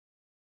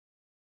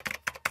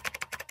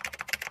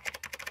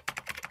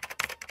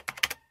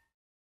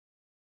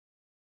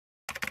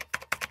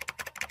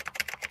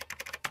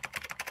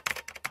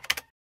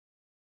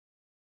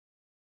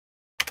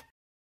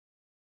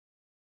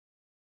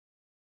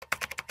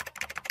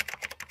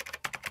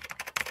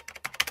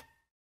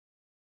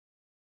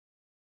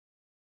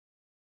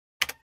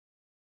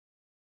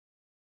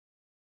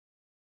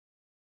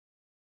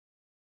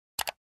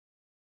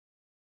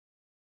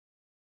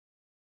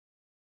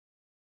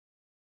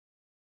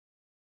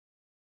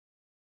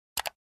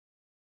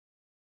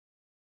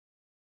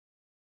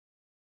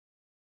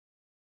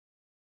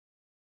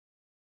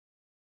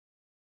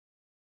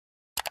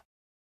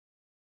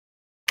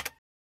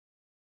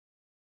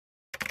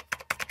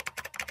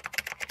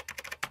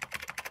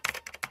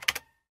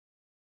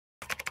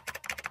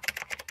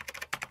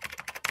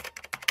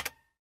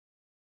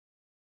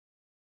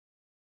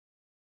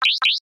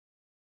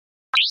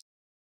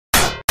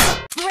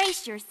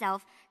push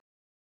yourself.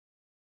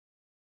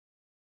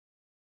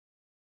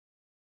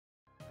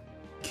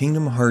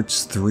 Kingdom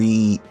Hearts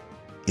 3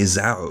 is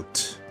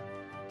out.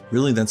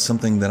 Really, that's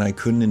something that I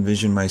couldn't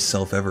envision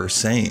myself ever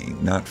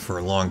saying, not for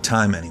a long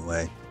time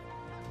anyway.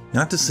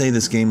 Not to say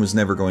this game was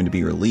never going to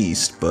be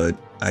released, but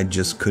I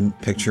just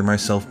couldn't picture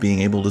myself being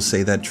able to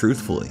say that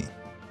truthfully.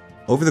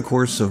 Over the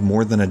course of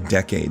more than a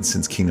decade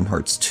since Kingdom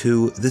Hearts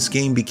 2, this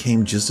game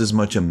became just as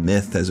much a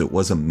myth as it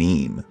was a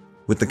meme.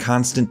 With the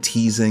constant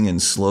teasing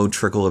and slow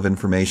trickle of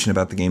information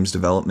about the game's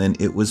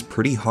development, it was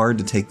pretty hard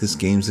to take this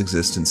game's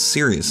existence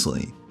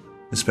seriously,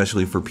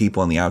 especially for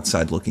people on the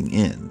outside looking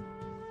in.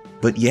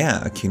 But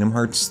yeah, Kingdom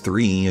Hearts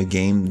 3, a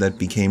game that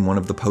became one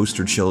of the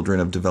poster children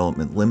of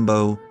development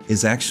limbo,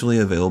 is actually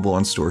available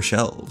on store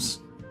shelves.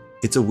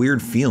 It's a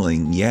weird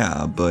feeling,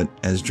 yeah, but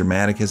as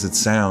dramatic as it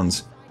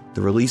sounds,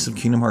 the release of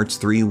Kingdom Hearts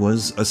 3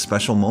 was a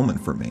special moment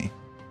for me.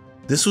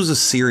 This was a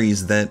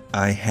series that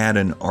I had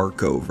an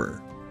arc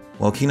over.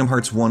 While Kingdom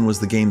Hearts 1 was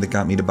the game that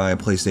got me to buy a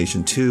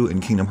PlayStation 2,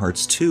 and Kingdom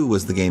Hearts 2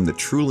 was the game that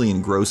truly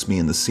engrossed me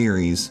in the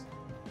series,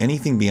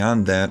 anything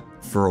beyond that,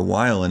 for a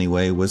while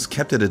anyway, was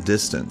kept at a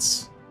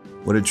distance.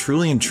 What had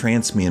truly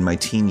entranced me in my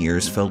teen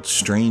years felt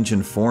strange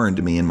and foreign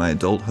to me in my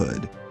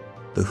adulthood.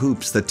 The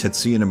hoops that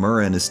Tetsuya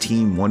Nomura and his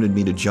team wanted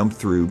me to jump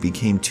through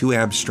became too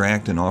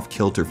abstract and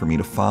off-kilter for me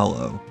to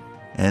follow,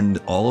 and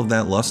all of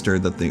that luster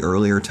that the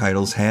earlier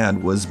titles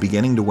had was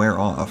beginning to wear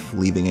off,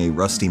 leaving a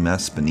rusty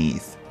mess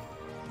beneath.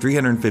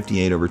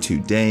 358 over 2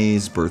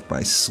 days, Birth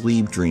by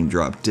Sleep, Dream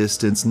Drop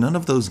Distance, none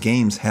of those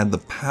games had the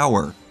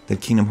power that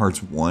Kingdom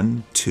Hearts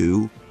 1,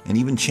 2, and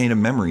even Chain of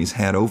Memories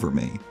had over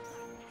me.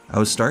 I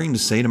was starting to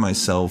say to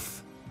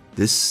myself,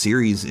 this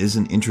series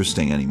isn't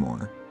interesting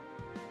anymore.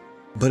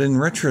 But in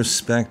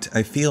retrospect,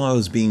 I feel I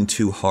was being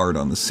too hard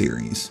on the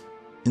series.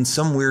 In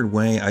some weird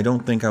way, I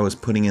don't think I was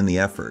putting in the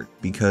effort,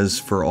 because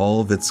for all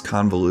of its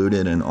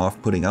convoluted and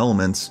off-putting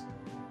elements,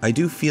 I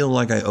do feel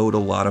like I owed a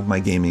lot of my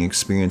gaming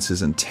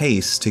experiences and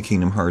tastes to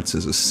Kingdom Hearts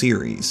as a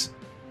series.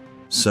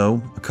 So,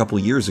 a couple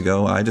years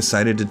ago, I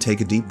decided to take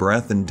a deep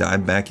breath and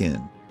dive back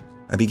in.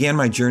 I began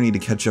my journey to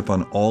catch up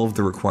on all of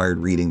the required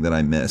reading that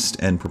I missed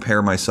and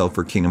prepare myself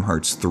for Kingdom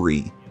Hearts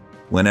 3,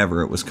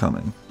 whenever it was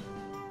coming.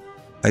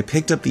 I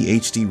picked up the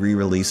HD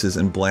re-releases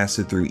and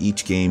blasted through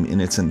each game in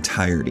its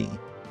entirety.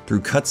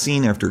 Through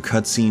cutscene after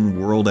cutscene,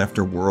 world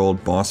after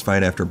world, boss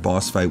fight after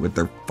boss fight with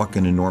their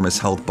fucking enormous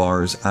health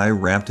bars, I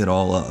wrapped it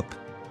all up.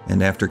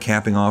 And after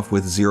capping off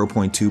with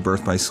 0.2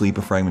 Birth by Sleep,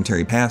 a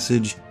fragmentary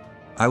passage,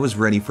 I was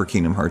ready for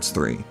Kingdom Hearts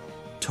 3.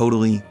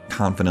 Totally,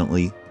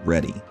 confidently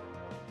ready.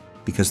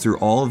 Because through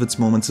all of its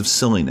moments of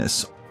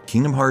silliness,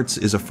 Kingdom Hearts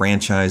is a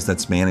franchise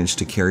that's managed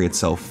to carry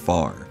itself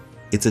far.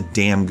 It's a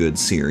damn good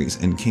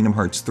series, and Kingdom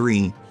Hearts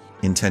 3,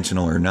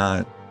 intentional or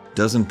not,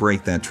 doesn't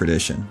break that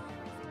tradition.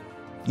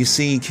 You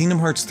see, Kingdom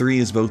Hearts 3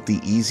 is both the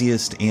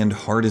easiest and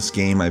hardest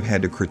game I've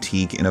had to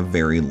critique in a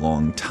very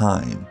long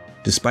time.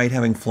 Despite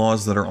having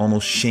flaws that are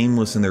almost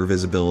shameless in their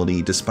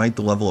visibility, despite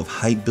the level of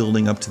hype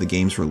building up to the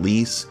game's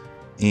release,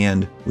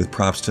 and, with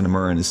props to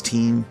Nomura and his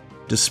team,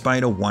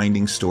 despite a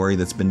winding story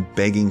that's been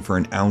begging for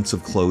an ounce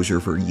of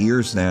closure for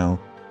years now,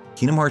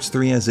 Kingdom Hearts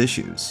 3 has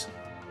issues.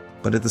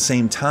 But at the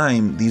same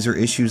time, these are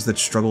issues that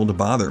struggle to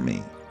bother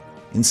me.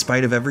 In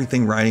spite of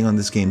everything riding on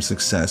this game's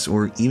success,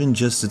 or even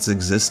just its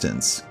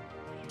existence,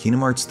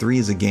 Kingdom Hearts 3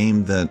 is a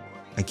game that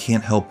I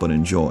can't help but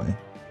enjoy.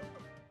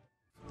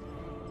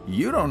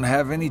 You don't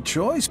have any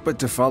choice but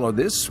to follow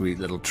this sweet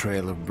little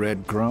trail of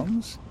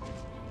breadcrumbs.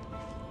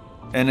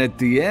 And at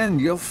the end,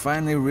 you'll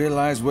finally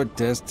realize what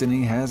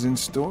destiny has in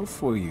store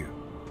for you.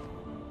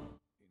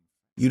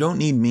 You don't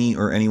need me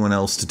or anyone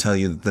else to tell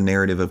you that the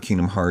narrative of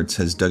Kingdom Hearts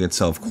has dug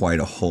itself quite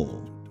a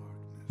hole.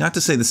 Not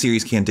to say the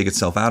series can't dig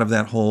itself out of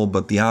that hole,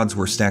 but the odds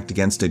were stacked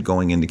against it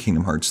going into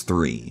Kingdom Hearts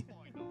 3.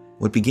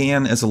 What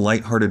began as a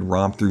lighthearted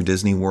romp through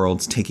Disney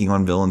worlds, taking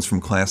on villains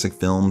from classic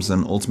films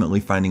and ultimately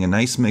finding a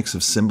nice mix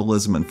of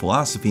symbolism and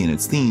philosophy in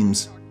its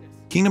themes,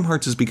 Kingdom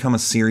Hearts has become a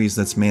series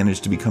that's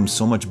managed to become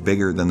so much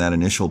bigger than that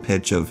initial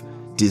pitch of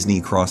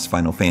Disney cross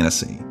Final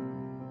Fantasy.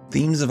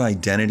 Themes of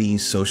identity,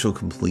 social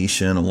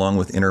completion, along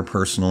with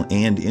interpersonal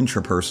and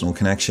intrapersonal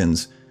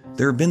connections,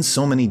 there have been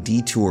so many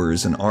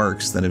detours and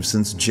arcs that have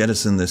since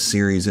jettisoned this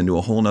series into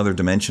a whole nother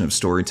dimension of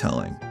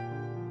storytelling.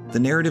 The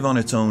narrative on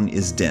its own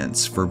is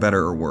dense, for better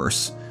or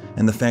worse,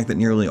 and the fact that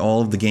nearly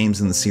all of the games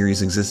in the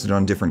series existed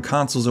on different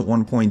consoles at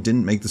one point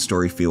didn't make the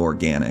story feel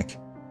organic.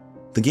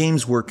 The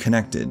games were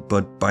connected,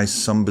 but by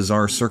some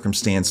bizarre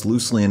circumstance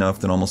loosely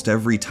enough that almost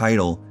every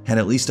title had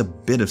at least a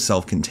bit of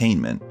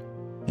self-containment,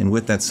 and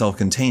with that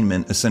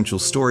self-containment, essential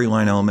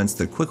storyline elements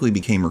that quickly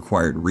became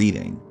required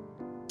reading.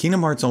 Kingdom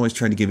Hearts always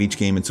tried to give each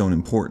game its own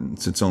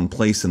importance, its own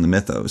place in the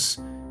mythos,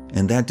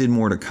 and that did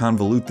more to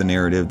convolute the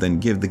narrative than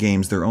give the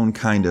games their own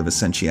kind of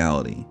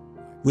essentiality.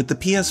 With the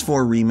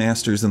PS4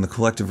 remasters and the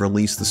collective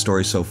release of the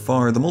story so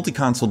far, the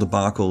multi-console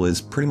debacle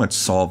is pretty much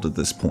solved at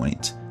this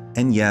point.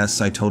 And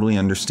yes, I totally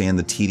understand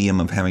the tedium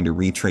of having to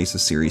retrace a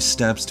series'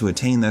 steps to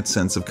attain that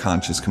sense of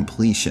conscious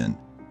completion.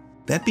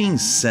 That being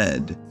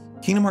said,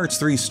 Kingdom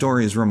Hearts 3's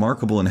story is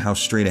remarkable in how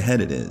straight ahead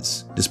it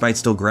is. Despite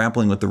still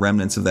grappling with the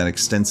remnants of that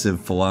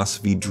extensive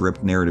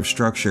philosophy-dripped narrative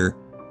structure,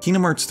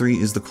 Kingdom Hearts 3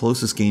 is the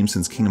closest game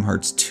since Kingdom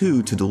Hearts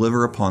 2 to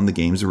deliver upon the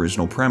game's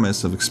original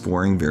premise of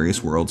exploring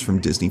various worlds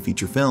from Disney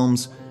feature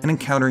films and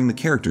encountering the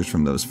characters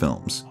from those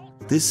films.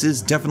 This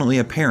is definitely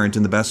apparent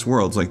in the best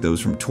worlds like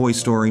those from Toy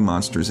Story,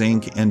 Monsters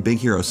Inc., and Big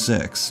Hero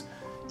 6,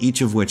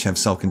 each of which have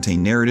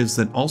self-contained narratives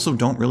that also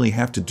don't really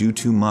have to do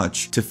too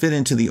much to fit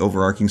into the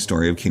overarching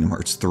story of Kingdom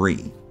Hearts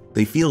 3.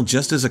 They feel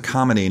just as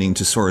accommodating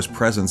to Sora's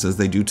presence as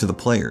they do to the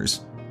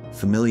players.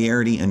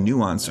 Familiarity and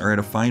nuance are at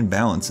a fine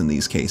balance in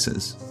these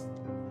cases.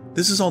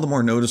 This is all the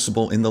more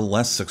noticeable in the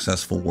less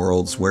successful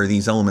worlds where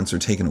these elements are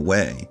taken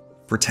away.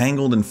 For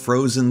Tangled and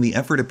Frozen, the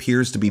effort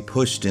appears to be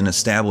pushed in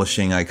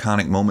establishing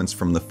iconic moments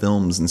from the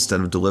films instead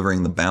of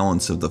delivering the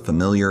balance of the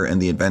familiar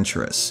and the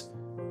adventurous.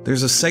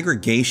 There's a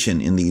segregation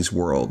in these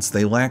worlds.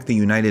 They lack the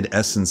united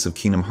essence of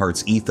Kingdom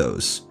Hearts'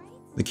 ethos.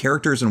 The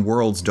characters and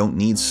worlds don't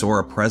need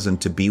Sora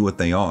present to be what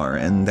they are,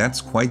 and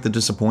that's quite the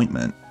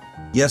disappointment.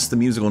 Yes, the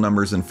musical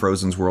numbers in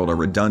Frozen's world are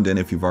redundant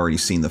if you've already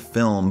seen the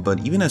film,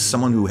 but even as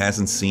someone who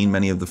hasn't seen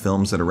many of the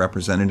films that are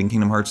represented in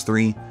Kingdom Hearts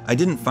 3, I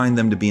didn't find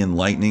them to be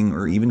enlightening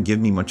or even give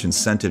me much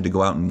incentive to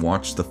go out and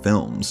watch the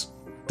films.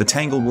 The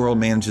Tangled world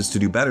manages to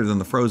do better than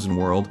the Frozen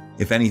world,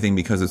 if anything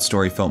because its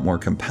story felt more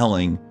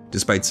compelling,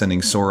 despite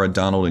sending Sora,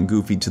 Donald, and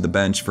Goofy to the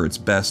bench for its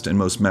best and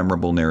most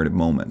memorable narrative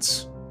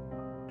moments.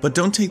 But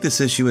don't take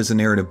this issue as a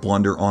narrative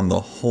blunder on the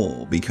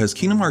whole, because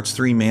Kingdom Hearts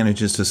 3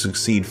 manages to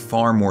succeed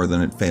far more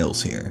than it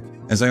fails here.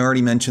 As I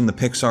already mentioned, the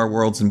Pixar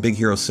worlds and Big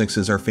Hero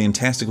 6s are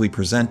fantastically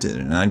presented,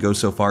 and I'd go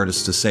so far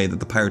as to say that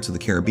the Pirates of the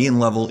Caribbean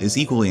level is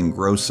equally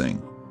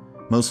engrossing,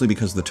 mostly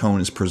because the tone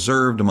is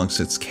preserved amongst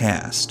its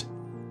cast.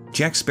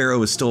 Jack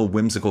Sparrow is still a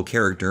whimsical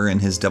character,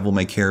 and his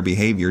devil-may-care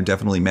behavior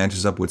definitely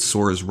matches up with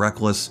Sora's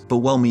reckless but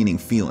well-meaning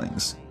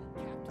feelings.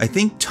 I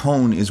think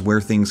tone is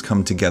where things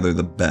come together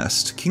the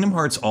best. Kingdom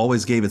Hearts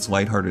always gave its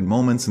lighthearted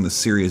moments and the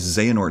serious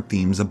Xehanort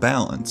themes a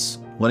balance,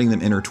 letting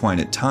them intertwine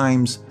at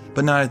times,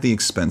 but not at the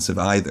expense of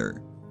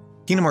either.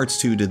 Kingdom Hearts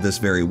 2 did this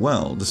very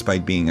well,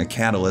 despite being a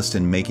catalyst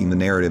in making the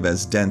narrative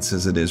as dense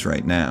as it is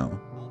right now.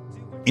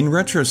 In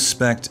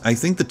retrospect, I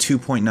think the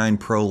 2.9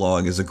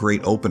 prologue is a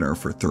great opener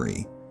for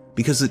 3,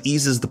 because it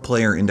eases the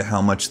player into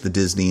how much the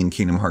Disney and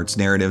Kingdom Hearts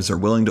narratives are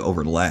willing to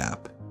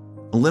overlap.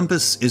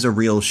 Olympus is a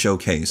real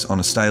showcase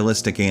on a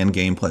stylistic and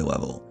gameplay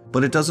level,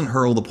 but it doesn't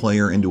hurl the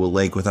player into a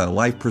lake without a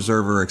life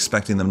preserver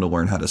expecting them to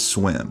learn how to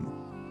swim.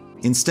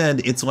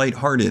 Instead, it's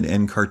lighthearted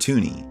and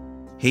cartoony.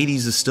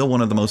 Hades is still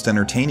one of the most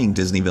entertaining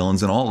Disney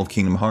villains in all of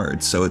Kingdom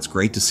Hearts, so it's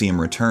great to see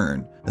him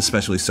return,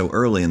 especially so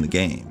early in the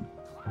game.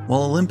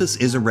 While Olympus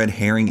is a red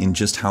herring in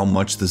just how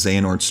much the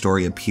Xehanort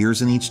story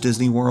appears in each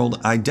Disney world,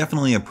 I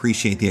definitely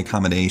appreciate the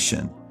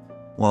accommodation,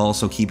 while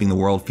also keeping the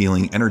world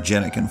feeling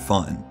energetic and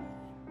fun.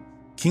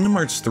 Kingdom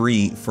Hearts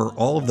 3, for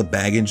all of the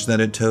baggage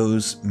that it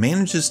tows,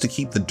 manages to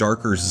keep the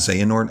darker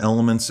Xehanort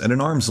elements at an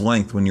arm's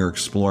length when you're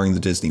exploring the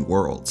Disney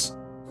worlds.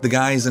 The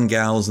guys and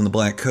gals in the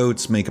black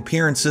coats make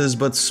appearances,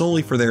 but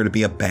solely for there to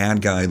be a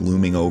bad guy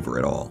looming over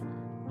it all.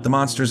 The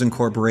Monsters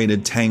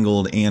Incorporated,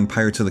 Tangled, and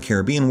Pirates of the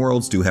Caribbean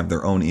worlds do have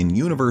their own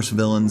in-universe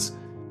villains,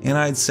 and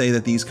I'd say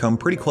that these come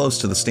pretty close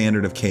to the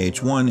standard of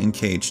KH1 and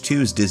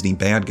KH2's Disney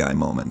bad guy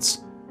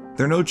moments.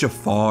 They're no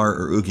Jafar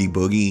or Oogie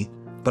Boogie,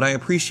 but I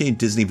appreciate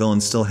Disney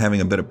villains still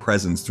having a bit of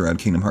presence throughout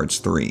Kingdom Hearts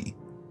 3.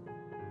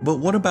 But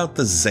what about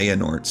the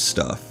Xehanort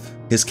stuff?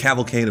 His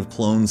cavalcade of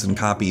clones and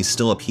copies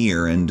still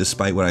appear, and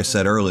despite what I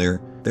said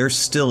earlier, there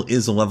still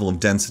is a level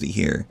of density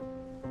here.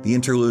 The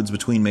interludes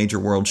between major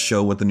worlds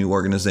show what the new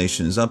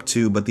organization is up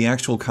to, but the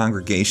actual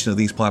congregation of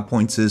these plot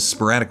points is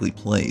sporadically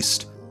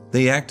placed.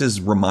 They act as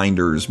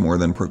reminders more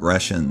than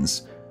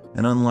progressions,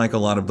 and unlike a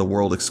lot of the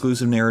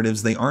world-exclusive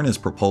narratives, they aren't as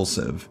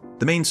propulsive.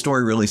 The main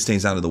story really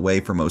stays out of the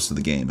way for most of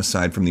the game,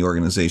 aside from the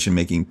organization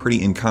making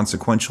pretty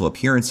inconsequential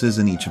appearances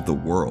in each of the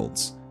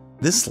worlds.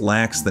 This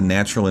lacks the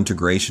natural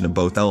integration of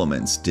both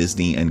elements,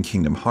 Disney and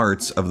Kingdom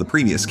Hearts, of the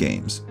previous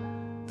games.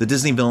 The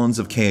Disney villains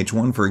of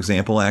KH1, for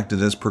example,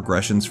 acted as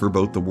progressions for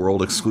both the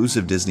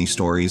world-exclusive Disney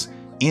stories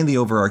and the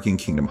overarching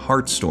Kingdom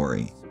Hearts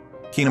story.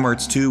 Kingdom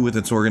Hearts 2, with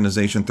its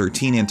Organization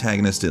 13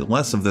 antagonist, did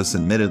less of this,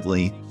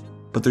 admittedly,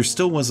 but there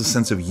still was a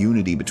sense of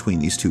unity between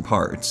these two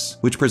parts,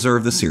 which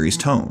preserved the series'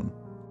 tone.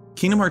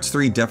 Kingdom Hearts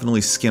 3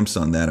 definitely skimps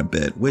on that a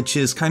bit, which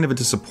is kind of a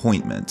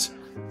disappointment,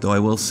 though I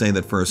will say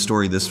that for a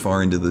story this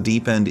far into the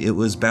deep end, it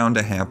was bound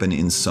to happen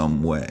in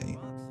some way.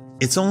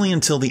 It's only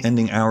until the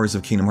ending hours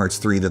of Kingdom Hearts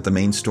 3 that the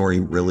main story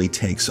really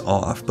takes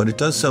off, but it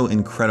does so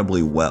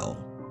incredibly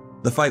well.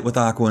 The fight with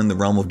Aqua in the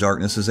Realm of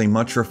Darkness is a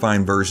much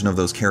refined version of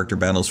those character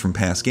battles from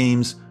past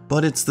games,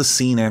 but it's the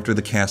scene after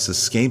the cast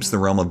escapes the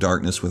Realm of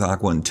Darkness with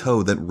Aqua in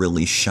tow that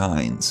really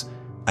shines.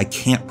 I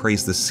can't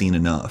praise this scene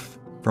enough.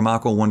 From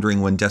Aqua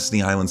wondering when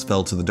Destiny Islands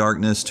fell to the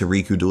darkness, to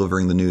Riku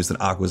delivering the news that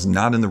Aqua's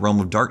not in the Realm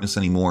of Darkness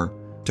anymore,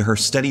 to her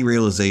steady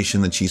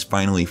realization that she's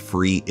finally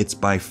free, it's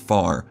by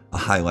far a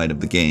highlight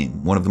of the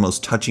game, one of the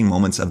most touching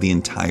moments of the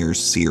entire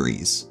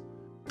series.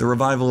 The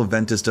revival of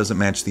Ventus doesn't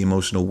match the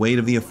emotional weight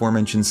of the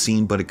aforementioned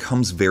scene, but it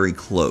comes very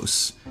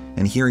close.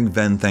 And hearing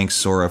Ven thank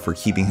Sora for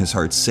keeping his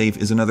heart safe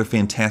is another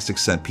fantastic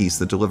set piece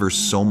that delivers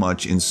so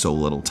much in so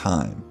little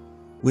time.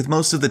 With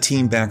most of the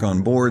team back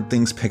on board,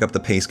 things pick up the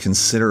pace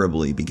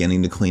considerably,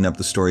 beginning to clean up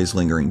the story's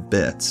lingering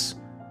bits.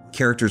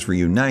 Characters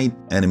reunite,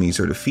 enemies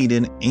are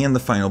defeated, and the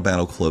final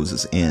battle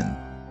closes in.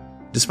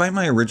 Despite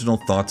my original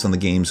thoughts on the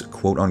game's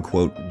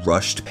quote-unquote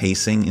rushed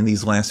pacing in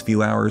these last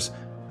few hours,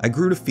 I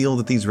grew to feel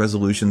that these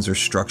resolutions are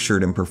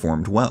structured and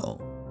performed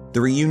well. The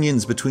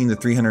reunions between the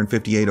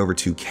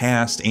 358/2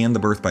 cast and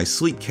the Birth by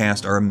Sleep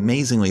cast are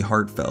amazingly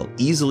heartfelt,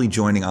 easily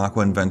joining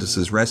Aqua and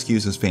Ventus's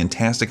rescues as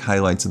fantastic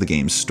highlights of the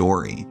game's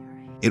story.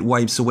 It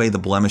wipes away the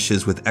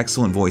blemishes with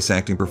excellent voice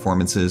acting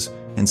performances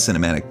and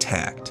cinematic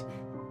tact.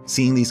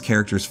 Seeing these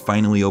characters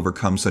finally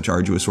overcome such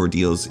arduous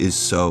ordeals is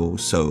so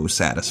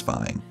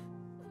satisfying.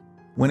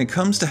 When it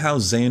comes to how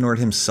Xehanort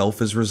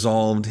himself is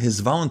resolved, his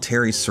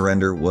voluntary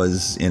surrender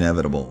was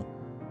inevitable.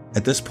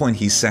 At this point,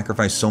 he's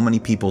sacrificed so many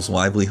people's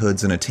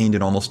livelihoods and attained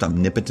an almost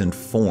omnipotent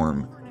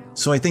form,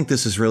 so I think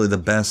this is really the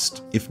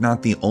best, if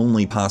not the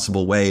only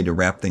possible way to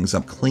wrap things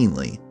up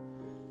cleanly.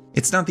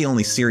 It's not the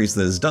only series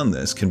that has done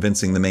this,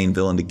 convincing the main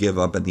villain to give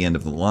up at the end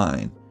of the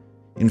line.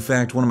 In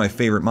fact, one of my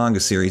favorite manga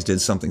series did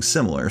something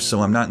similar,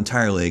 so I'm not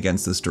entirely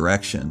against this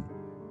direction.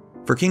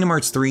 For Kingdom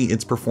Hearts 3,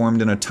 it's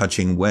performed in a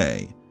touching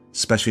way,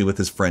 especially with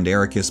his friend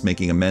Ericus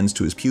making amends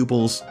to his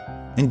pupils,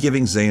 and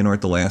giving Xehanort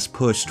the last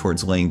push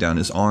towards laying down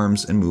his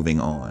arms and moving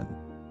on.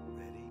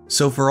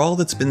 So for all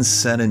that's been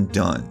said and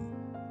done,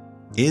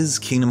 is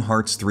Kingdom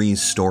Hearts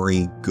 3's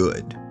story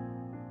good?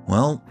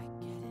 Well,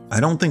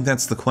 I don't think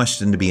that's the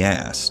question to be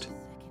asked.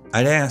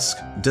 I'd ask,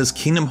 does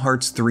Kingdom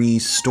Hearts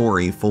 3's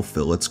story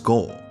fulfill its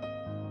goal?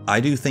 I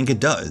do think it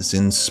does,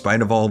 in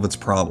spite of all of its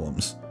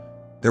problems.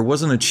 There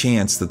wasn't a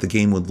chance that the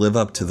game would live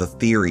up to the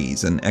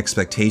theories and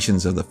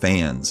expectations of the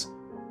fans,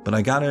 but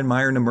I gotta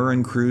admire Nomura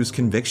and crew's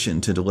conviction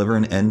to deliver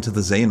an end to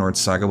the Xehanort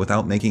saga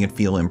without making it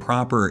feel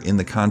improper in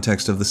the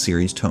context of the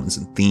series' tones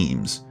and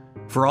themes.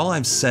 For all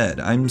I've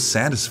said, I'm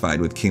satisfied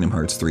with Kingdom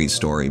Hearts 3's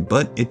story,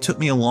 but it took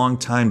me a long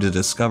time to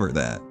discover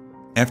that.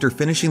 After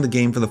finishing the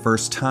game for the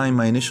first time,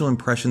 my initial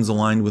impressions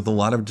aligned with a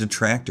lot of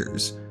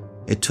detractors.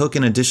 It took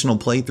an additional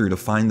playthrough to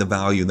find the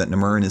value that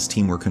Nomura and his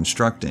team were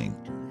constructing.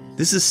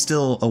 This is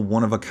still a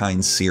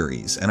one-of-a-kind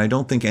series, and I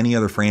don't think any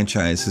other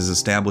franchise has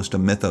established a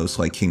mythos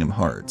like Kingdom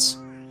Hearts.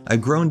 I've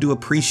grown to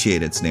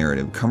appreciate its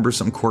narrative,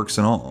 cumbersome quirks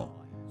and all,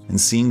 and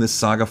seeing this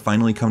saga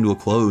finally come to a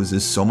close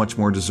is so much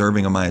more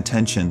deserving of my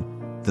attention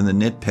than the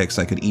nitpicks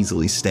I could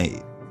easily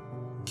state.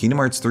 Kingdom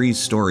Hearts 3's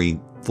story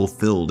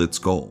fulfilled its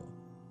goal.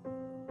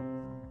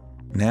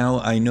 Now,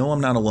 I know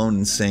I'm not alone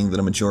in saying that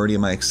a majority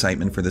of my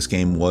excitement for this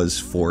game was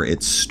for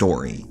its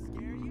story.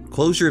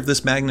 Closure of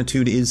this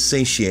magnitude is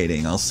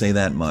satiating, I'll say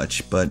that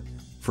much, but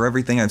for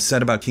everything I've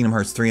said about Kingdom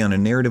Hearts 3 on a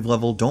narrative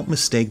level, don't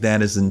mistake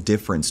that as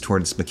indifference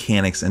towards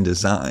mechanics and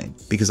design,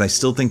 because I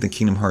still think that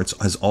Kingdom Hearts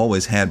has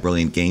always had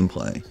brilliant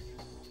gameplay.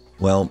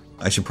 Well,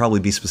 I should probably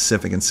be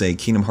specific and say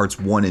Kingdom Hearts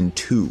 1 and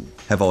 2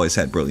 have always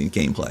had brilliant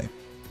gameplay.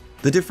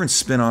 The different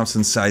spin-offs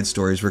and side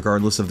stories,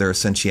 regardless of their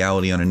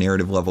essentiality on a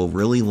narrative level,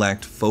 really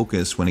lacked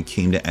focus when it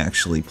came to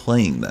actually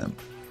playing them.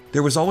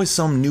 There was always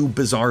some new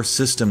bizarre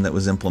system that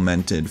was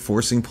implemented,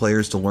 forcing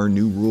players to learn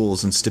new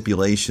rules and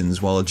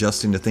stipulations while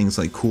adjusting to things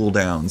like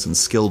cooldowns and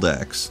skill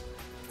decks.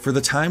 For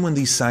the time when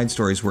these side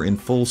stories were in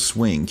full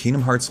swing,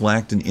 Kingdom Hearts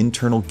lacked an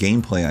internal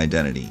gameplay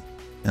identity,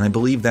 and I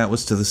believe that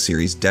was to the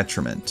series'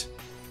 detriment.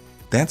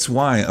 That's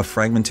why A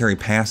Fragmentary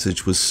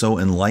Passage was so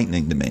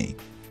enlightening to me.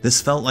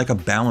 This felt like a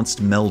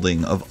balanced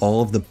melding of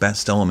all of the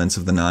best elements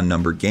of the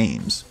non-numbered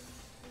games.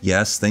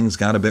 Yes, things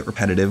got a bit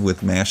repetitive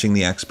with mashing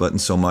the X button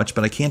so much,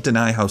 but I can't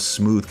deny how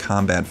smooth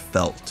combat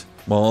felt,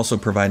 while also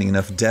providing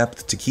enough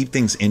depth to keep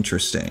things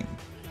interesting.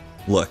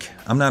 Look,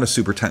 I'm not a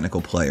super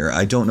technical player,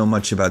 I don't know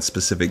much about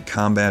specific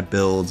combat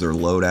builds or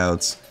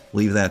loadouts,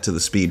 leave that to the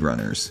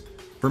speedrunners.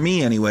 For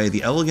me anyway,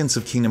 the elegance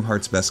of Kingdom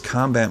Hearts' best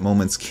combat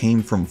moments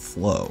came from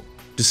flow.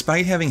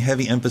 Despite having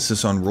heavy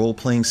emphasis on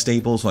role-playing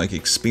staples like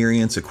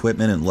experience,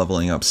 equipment, and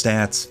leveling up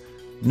stats,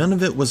 none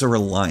of it was a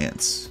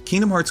reliance.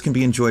 Kingdom Hearts can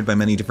be enjoyed by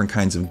many different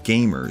kinds of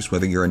gamers,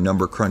 whether you're a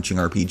number-crunching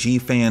RPG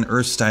fan or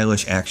a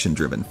stylish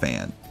action-driven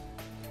fan.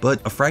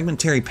 But A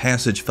Fragmentary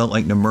Passage felt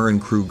like Nomura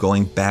and crew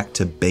going back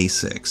to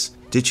basics,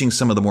 ditching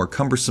some of the more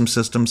cumbersome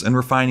systems and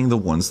refining the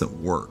ones that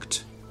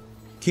worked.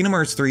 Kingdom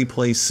Hearts 3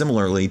 plays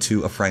similarly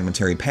to A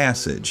Fragmentary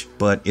Passage,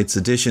 but its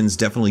additions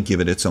definitely give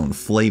it its own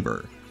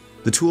flavor.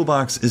 The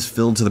toolbox is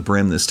filled to the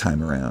brim this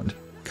time around.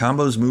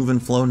 Combos move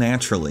and flow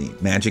naturally,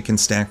 magic can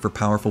stack for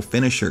powerful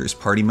finishers,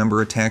 party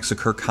member attacks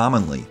occur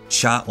commonly,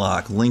 shot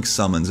lock, link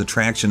summons,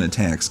 attraction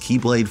attacks,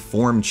 keyblade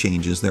form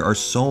changes, there are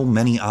so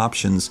many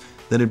options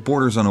that it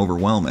borders on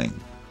overwhelming.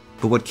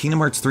 But what Kingdom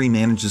Hearts 3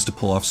 manages to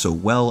pull off so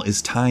well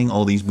is tying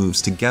all these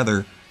moves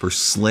together for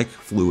slick,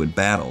 fluid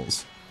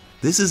battles.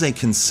 This is a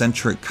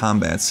concentric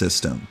combat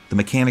system. The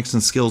mechanics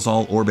and skills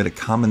all orbit a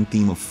common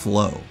theme of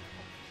flow.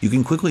 You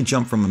can quickly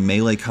jump from a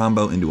melee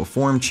combo into a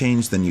form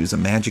change, then use a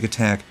magic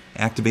attack,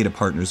 activate a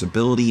partner's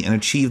ability, and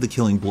achieve the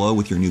killing blow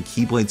with your new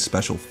Keyblade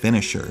special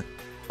finisher.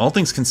 All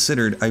things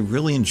considered, I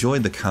really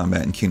enjoyed the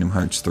combat in Kingdom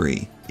Hearts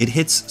 3. It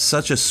hits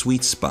such a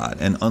sweet spot,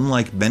 and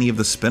unlike many of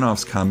the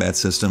spin-offs combat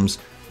systems,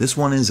 this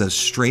one is as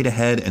straight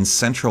ahead and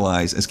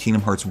centralized as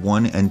Kingdom Hearts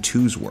 1 and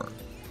 2's were.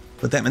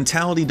 But that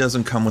mentality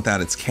doesn't come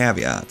without its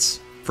caveats.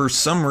 For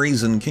some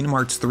reason, Kingdom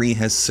Hearts 3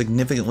 has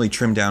significantly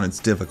trimmed down its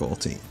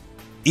difficulty.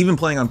 Even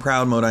playing on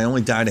Proud Mode, I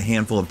only died a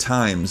handful of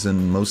times,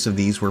 and most of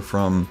these were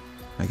from,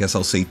 I guess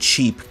I'll say,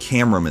 cheap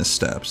camera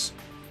missteps.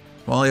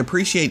 While I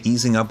appreciate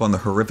easing up on the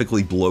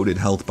horrifically bloated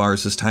health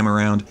bars this time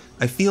around,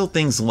 I feel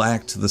things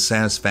lacked the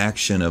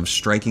satisfaction of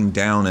striking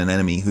down an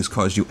enemy who's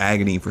caused you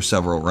agony for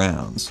several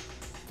rounds.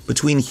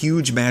 Between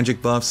huge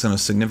magic buffs and a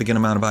significant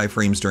amount of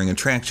iframes during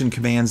attraction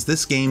commands,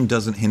 this game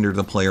doesn't hinder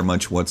the player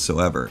much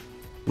whatsoever,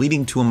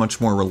 leading to a much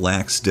more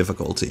relaxed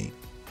difficulty.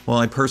 While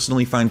I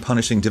personally find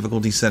punishing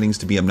difficulty settings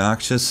to be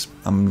obnoxious,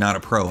 I'm not a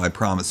pro, I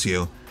promise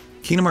you.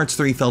 Kingdom Hearts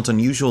 3 felt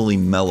unusually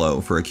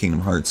mellow for a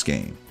Kingdom Hearts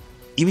game.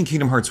 Even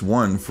Kingdom Hearts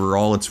 1, for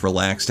all its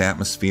relaxed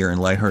atmosphere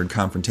and lighthearted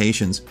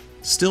confrontations,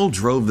 still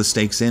drove the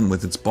stakes in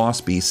with its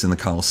boss beasts in the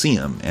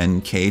Colosseum,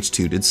 and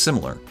KH2 did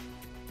similar.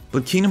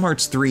 But Kingdom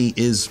Hearts 3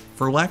 is,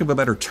 for lack of a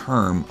better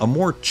term, a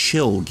more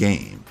chill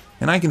game,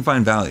 and I can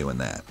find value in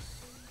that.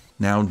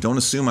 Now, don't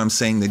assume I'm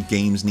saying that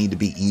games need to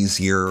be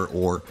easier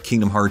or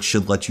Kingdom Hearts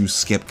should let you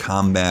skip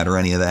combat or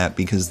any of that,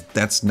 because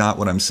that's not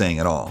what I'm saying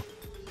at all.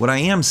 What I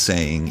am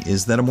saying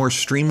is that a more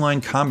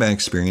streamlined combat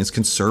experience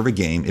can serve a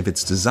game if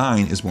its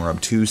design is more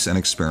obtuse and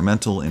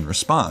experimental in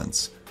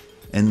response,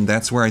 and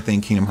that's where I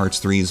think Kingdom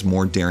Hearts 3's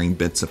more daring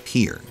bits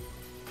appear.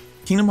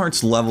 Kingdom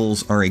Hearts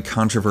levels are a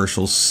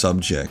controversial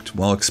subject.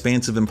 While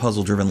expansive and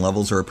puzzle-driven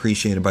levels are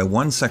appreciated by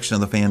one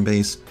section of the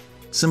fanbase,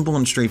 simple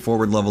and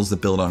straightforward levels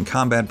that build on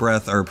combat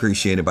breadth are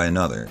appreciated by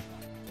another.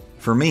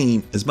 For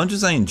me, as much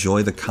as I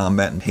enjoy the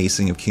combat and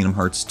pacing of Kingdom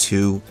Hearts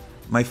 2,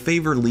 my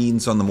favor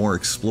leans on the more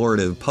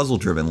explorative,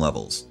 puzzle-driven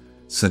levels,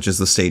 such as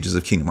the stages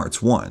of Kingdom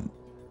Hearts 1.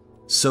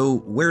 So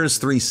where does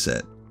 3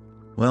 sit?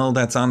 Well,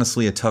 that's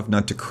honestly a tough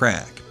nut to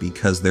crack,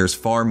 because there's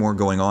far more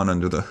going on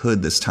under the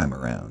hood this time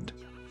around.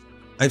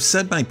 I've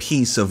said my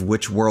piece of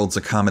which worlds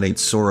accommodate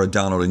Sora,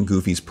 Donald, and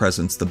Goofy's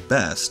presence the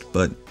best,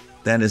 but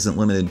that isn't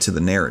limited to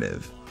the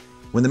narrative.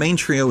 When the main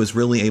trio is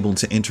really able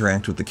to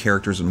interact with the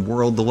characters and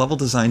world, the level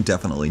design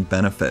definitely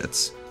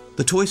benefits.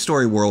 The Toy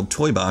Story World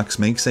Toy Box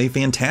makes a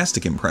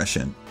fantastic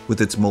impression,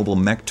 with its mobile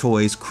mech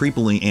toys,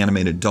 creepily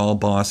animated doll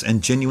boss,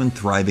 and genuine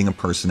thriving of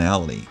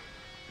personality.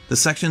 The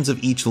sections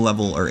of each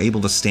level are able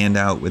to stand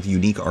out with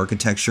unique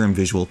architecture and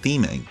visual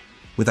theming,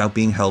 without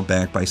being held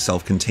back by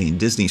self-contained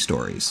Disney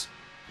stories.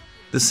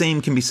 The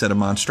same can be said of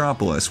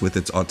Monstropolis with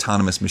its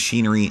autonomous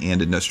machinery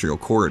and industrial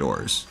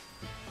corridors.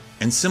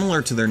 And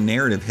similar to their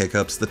narrative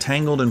hiccups, the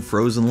Tangled and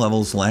Frozen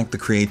levels lack the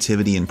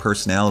creativity and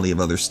personality of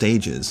other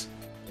stages.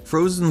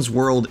 Frozen's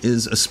world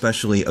is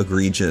especially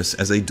egregious,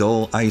 as a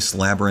dull ice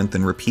labyrinth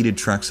and repeated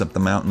treks up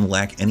the mountain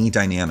lack any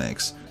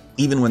dynamics,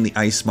 even when the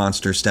ice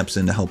monster steps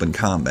in to help in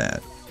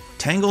combat.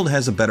 Tangled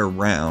has a better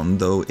round,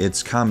 though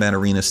its combat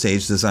arena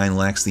stage design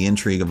lacks the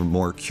intrigue of a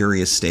more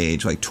curious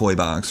stage like Toy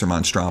Box or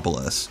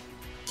Monstropolis.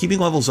 Keeping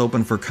levels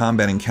open for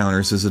combat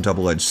encounters is a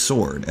double-edged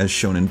sword, as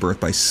shown in Birth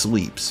by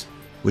Sleeps,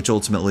 which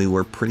ultimately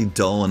were pretty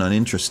dull and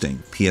uninteresting,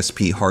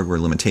 PSP hardware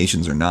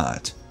limitations or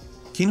not.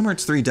 Kingdom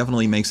Hearts 3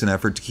 definitely makes an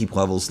effort to keep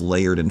levels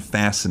layered and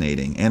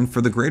fascinating, and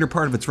for the greater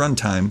part of its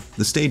runtime,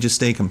 the stages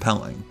stay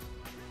compelling.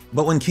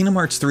 But when Kingdom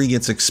Hearts 3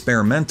 gets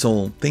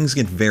experimental, things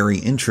get very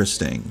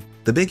interesting.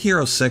 The Big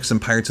Hero 6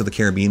 and Pirates of the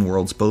Caribbean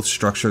worlds both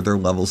structure their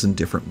levels in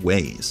different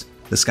ways.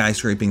 The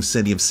skyscraping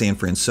city of San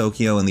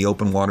Francisco and the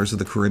open waters of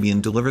the Caribbean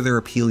deliver their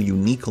appeal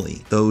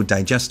uniquely, though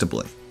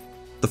digestibly.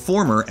 The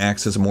former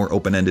acts as a more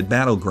open-ended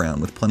battleground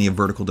with plenty of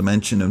vertical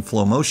dimension and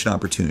flow motion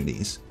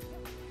opportunities.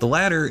 The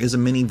latter is a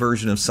mini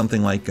version of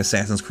something like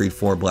Assassin's Creed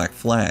 4 Black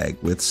Flag,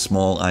 with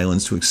small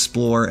islands to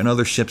explore and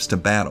other ships to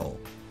battle.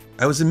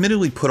 I was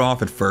admittedly put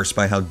off at first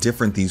by how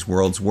different these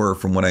worlds were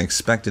from what I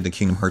expected a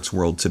Kingdom Hearts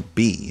world to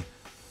be,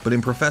 but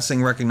in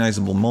professing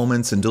recognizable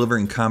moments and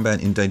delivering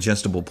combat in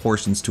digestible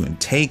portions to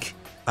intake,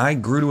 I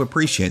grew to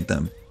appreciate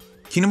them.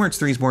 Kingdom Hearts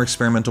 3's more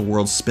experimental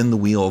worlds spin the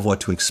wheel of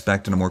what to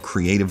expect in a more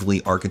creatively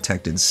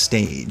architected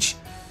stage.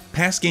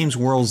 Past games'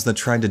 worlds that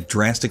tried to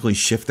drastically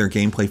shift their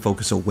gameplay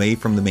focus away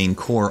from the main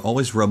core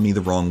always rubbed me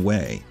the wrong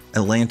way.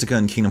 Atlantica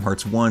in Kingdom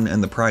Hearts 1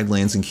 and the Pride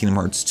Lands in Kingdom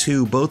Hearts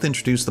 2 both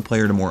introduced the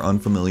player to more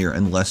unfamiliar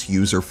and less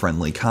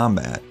user-friendly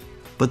combat.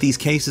 But these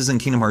cases in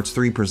Kingdom Hearts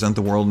 3 present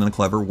the world in a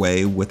clever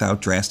way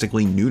without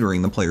drastically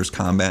neutering the player's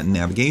combat and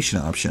navigation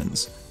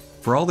options.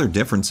 For all their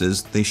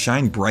differences, they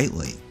shine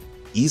brightly,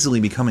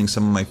 easily becoming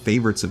some of my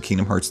favorites of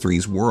Kingdom Hearts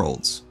 3's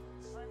worlds.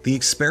 The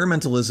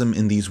experimentalism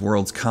in these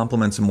worlds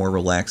complements a more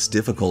relaxed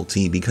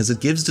difficulty because it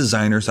gives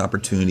designers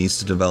opportunities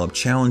to develop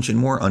challenge in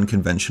more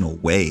unconventional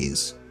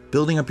ways.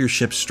 Building up your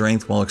ship's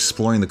strength while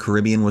exploring the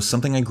Caribbean was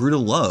something I grew to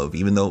love,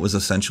 even though it was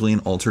essentially an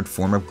altered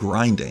form of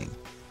grinding.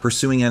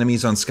 Pursuing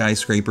enemies on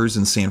skyscrapers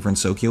in San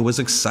Francisco was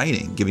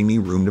exciting, giving me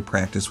room to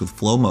practice with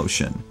flow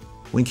motion.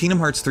 When Kingdom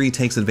Hearts 3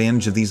 takes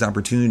advantage of these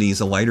opportunities,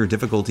 a lighter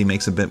difficulty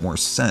makes a bit more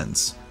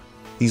sense.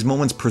 These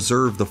moments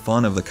preserve the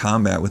fun of the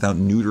combat without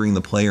neutering the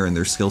player and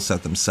their skill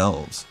set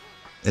themselves.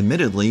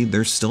 Admittedly,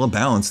 there's still a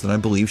balance that I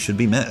believe should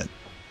be met.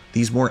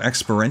 These more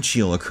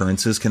experiential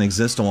occurrences can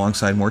exist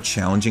alongside more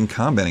challenging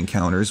combat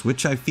encounters,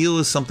 which I feel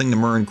is something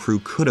Nomura and crew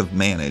could have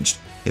managed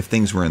if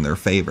things were in their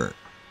favor.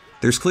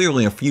 There's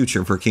clearly a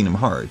future for Kingdom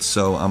Hearts,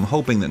 so I'm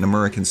hoping that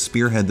Nomura can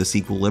spearhead this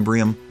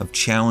equilibrium of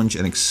challenge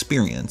and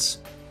experience.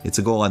 It's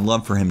a goal I'd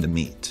love for him to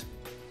meet.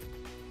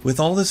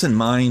 With all this in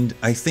mind,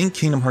 I think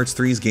Kingdom Hearts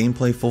 3's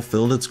gameplay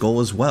fulfilled its goal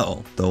as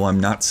well, though I'm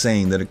not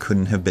saying that it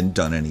couldn't have been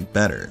done any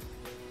better.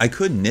 I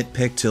could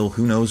nitpick till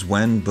who knows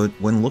when, but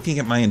when looking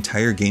at my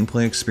entire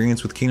gameplay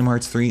experience with Kingdom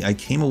Hearts 3, I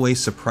came away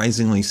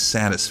surprisingly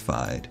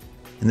satisfied,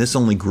 and this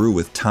only grew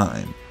with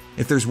time.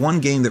 If there's one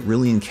game that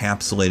really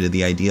encapsulated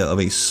the idea of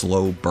a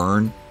slow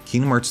burn,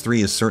 Kingdom Hearts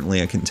 3 is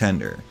certainly a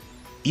contender.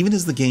 Even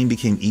as the game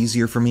became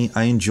easier for me,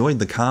 I enjoyed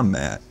the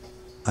combat.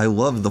 I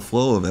loved the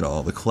flow of it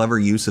all, the clever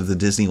use of the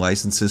Disney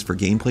licenses for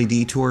gameplay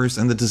detours,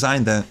 and the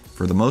design that,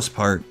 for the most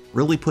part,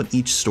 really put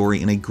each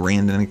story in a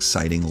grand and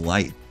exciting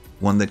light,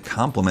 one that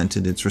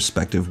complemented its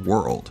respective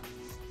world.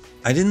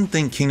 I didn't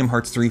think Kingdom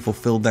Hearts 3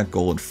 fulfilled that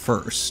goal at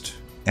first.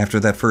 After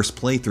that first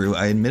playthrough,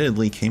 I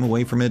admittedly came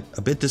away from it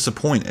a bit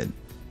disappointed,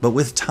 but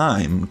with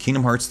time,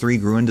 Kingdom Hearts 3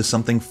 grew into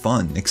something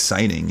fun,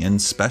 exciting,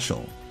 and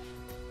special.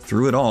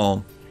 Through it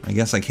all, I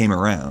guess I came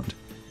around.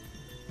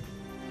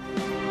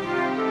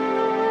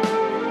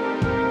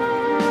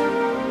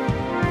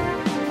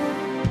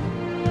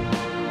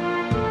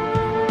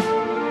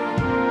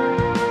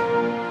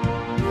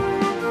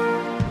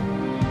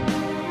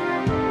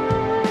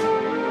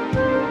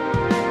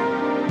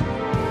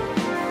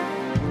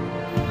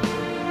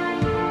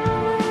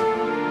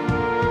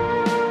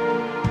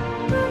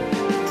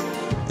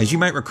 As you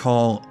might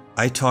recall,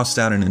 I tossed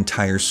out an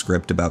entire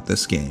script about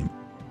this game.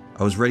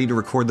 I was ready to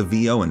record the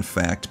VO in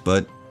fact,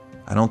 but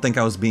I don't think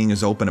I was being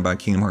as open about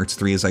Kingdom Hearts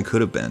 3 as I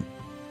could have been.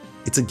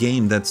 It's a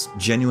game that's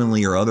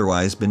genuinely or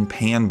otherwise been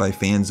panned by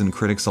fans and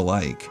critics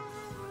alike.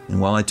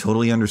 And while I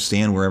totally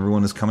understand where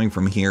everyone is coming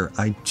from here,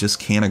 I just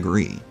can't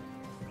agree.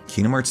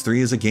 Kingdom Hearts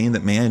 3 is a game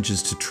that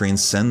manages to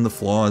transcend the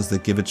flaws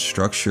that give it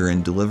structure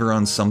and deliver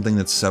on something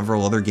that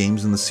several other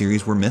games in the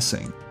series were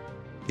missing.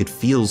 It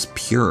feels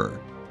pure.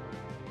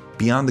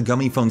 Beyond the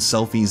gummy phone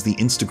selfies, the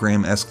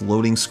Instagram-esque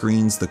loading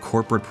screens, the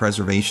corporate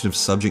preservation of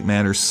subject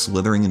matter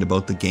slithering into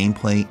both the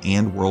gameplay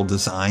and world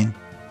design,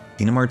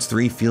 Kingdom Hearts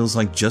 3 feels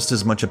like just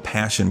as much a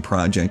passion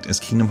project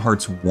as Kingdom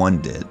Hearts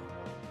 1 did.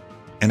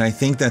 And I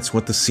think that's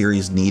what the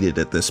series needed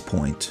at this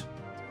point.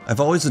 I've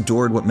always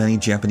adored what many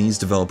Japanese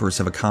developers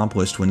have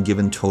accomplished when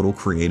given total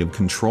creative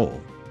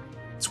control.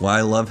 It's why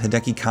I love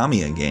Hideki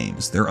Kamiya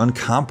games. They're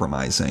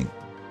uncompromising.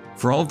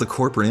 For all of the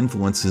corporate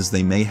influences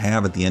they may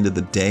have at the end of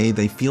the day,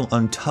 they feel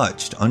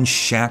untouched,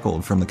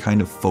 unshackled from the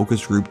kind of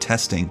focus group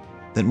testing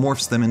that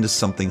morphs them into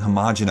something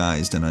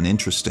homogenized and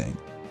uninteresting.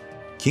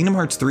 Kingdom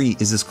Hearts 3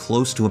 is as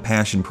close to a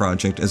passion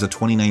project as a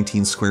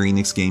 2019 Square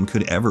Enix game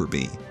could ever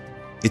be.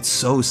 It's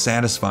so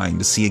satisfying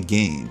to see a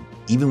game,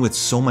 even with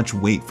so much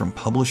weight from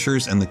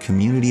publishers and the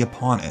community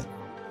upon it,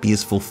 be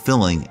as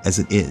fulfilling as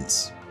it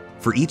is.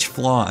 For each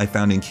flaw I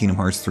found in Kingdom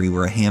Hearts 3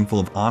 were a handful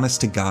of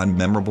honest-to-God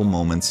memorable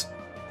moments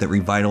that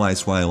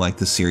revitalized why I liked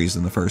the series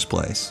in the first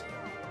place.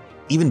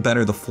 Even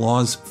better, the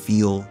flaws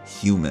feel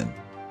human.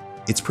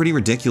 It's pretty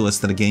ridiculous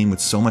that a game with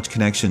so much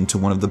connection to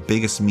one of the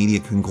biggest media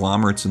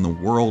conglomerates in the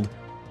world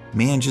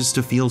manages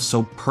to feel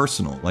so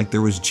personal, like there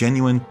was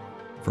genuine,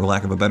 for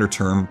lack of a better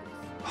term,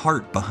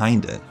 heart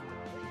behind it.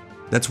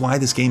 That's why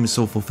this game is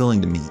so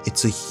fulfilling to me.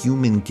 It's a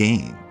human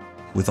game,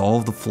 with all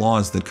of the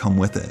flaws that come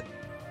with it.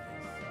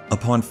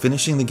 Upon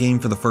finishing the game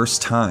for the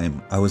first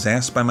time, I was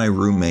asked by my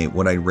roommate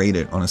what I'd rate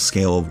it on a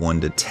scale of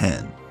 1 to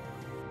 10.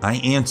 I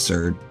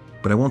answered,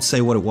 but I won't say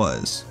what it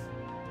was,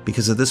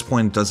 because at this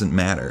point it doesn't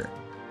matter.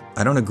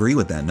 I don't agree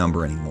with that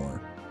number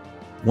anymore.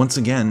 Once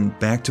again,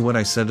 back to what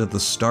I said at the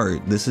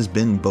start, this has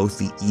been both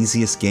the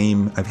easiest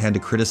game I've had to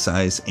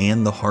criticize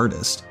and the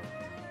hardest.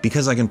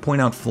 Because I can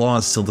point out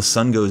flaws till the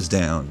sun goes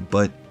down,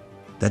 but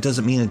that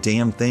doesn't mean a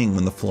damn thing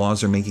when the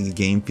flaws are making a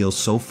game feel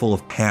so full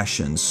of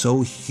passion,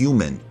 so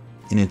human,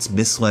 in its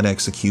misled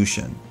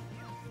execution.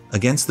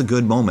 Against the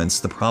good moments,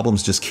 the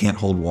problems just can't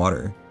hold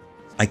water.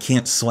 I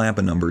can't slap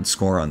a numbered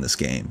score on this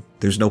game.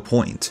 There's no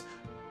point.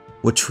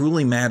 What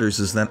truly matters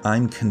is that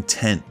I'm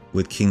content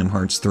with Kingdom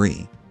Hearts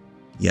 3.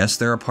 Yes,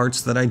 there are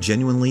parts that I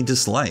genuinely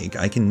dislike.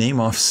 I can name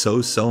off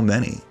so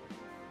many.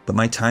 But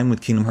my time with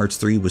Kingdom Hearts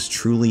 3 was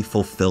truly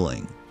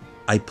fulfilling.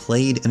 I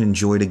played and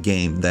enjoyed a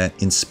game that,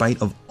 in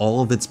spite of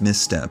all of its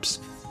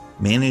missteps,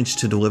 managed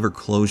to deliver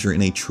closure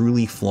in a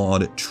truly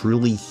flawed,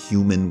 truly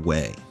human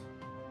way.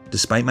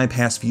 Despite my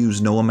past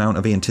views, no amount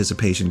of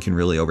anticipation can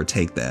really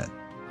overtake that.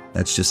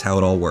 That's just how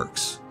it all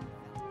works.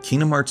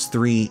 Kingdom Hearts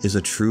 3 is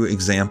a true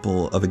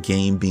example of a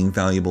game being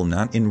valuable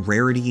not in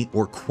rarity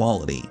or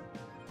quality,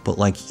 but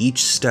like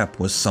each step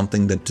was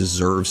something that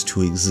deserves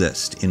to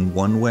exist in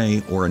one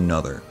way or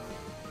another.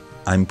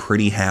 I'm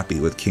pretty happy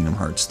with Kingdom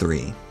Hearts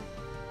 3.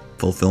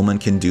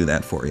 Fulfillment can do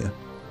that for you.